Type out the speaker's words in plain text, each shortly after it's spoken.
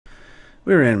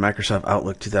We're in Microsoft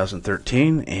Outlook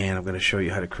 2013, and I'm going to show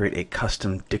you how to create a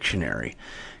custom dictionary.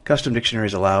 Custom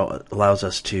dictionaries allows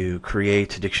us to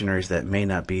create dictionaries that may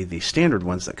not be the standard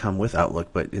ones that come with Outlook,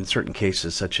 but in certain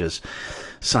cases, such as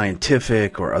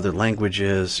scientific or other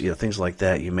languages, things like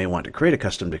that, you may want to create a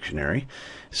custom dictionary.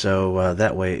 So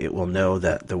that way it will know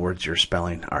that the words you're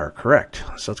spelling are correct.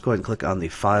 So let's go ahead and click on the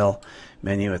File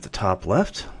menu at the top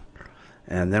left,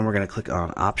 and then we're going to click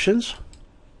on Options.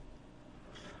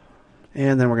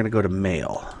 And then we're going to go to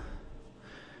Mail.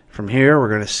 From here, we're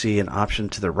going to see an option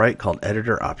to the right called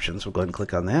Editor Options. We'll go ahead and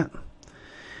click on that.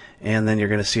 And then you're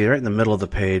going to see right in the middle of the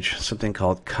page something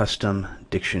called Custom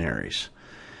Dictionaries.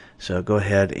 So go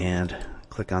ahead and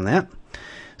click on that.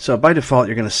 So by default,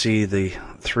 you're going to see the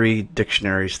 3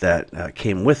 dictionaries that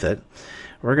came with it.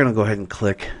 We're going to go ahead and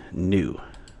click New.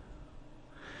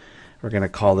 We're going to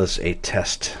call this a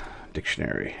test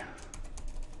dictionary.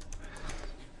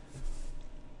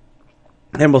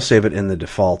 And we'll save it in the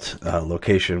default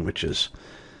location, which is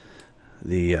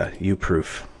the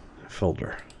uproof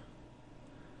folder.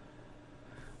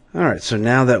 Alright, so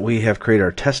now that we have created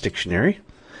our test dictionary,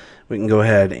 we can go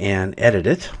ahead and edit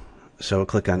it. So we'll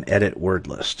click on Edit Word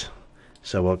List.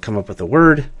 So we'll come up with a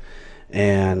word,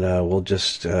 and we'll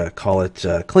just call it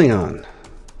Klingon.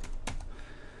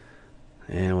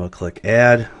 And we'll click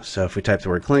Add. So if we type the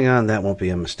word Klingon, that won't be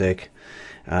a mistake.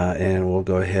 And we'll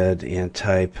go ahead and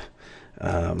type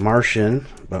Martian,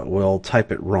 but we'll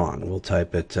type it wrong. We'll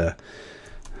type it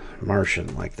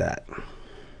Martian like that.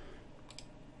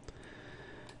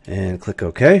 And click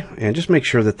OK. And just make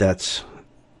sure that that's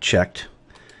checked.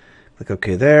 Click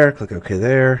OK there, click OK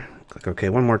there, click OK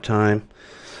one more time.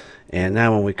 And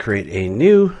now when we create a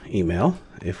new email,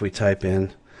 if we type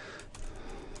in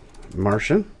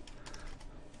Martian,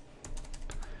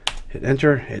 hit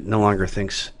enter, it no longer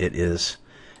thinks it is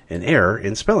an error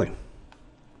in spelling.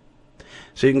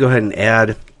 So you can go ahead and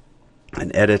add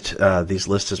and edit these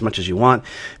lists as much as you want.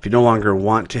 If you no longer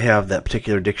want to have that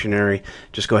particular dictionary,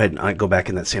 just go ahead and go back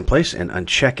in that same place and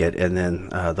uncheck it, and then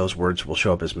those words will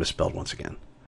show up as misspelled once again.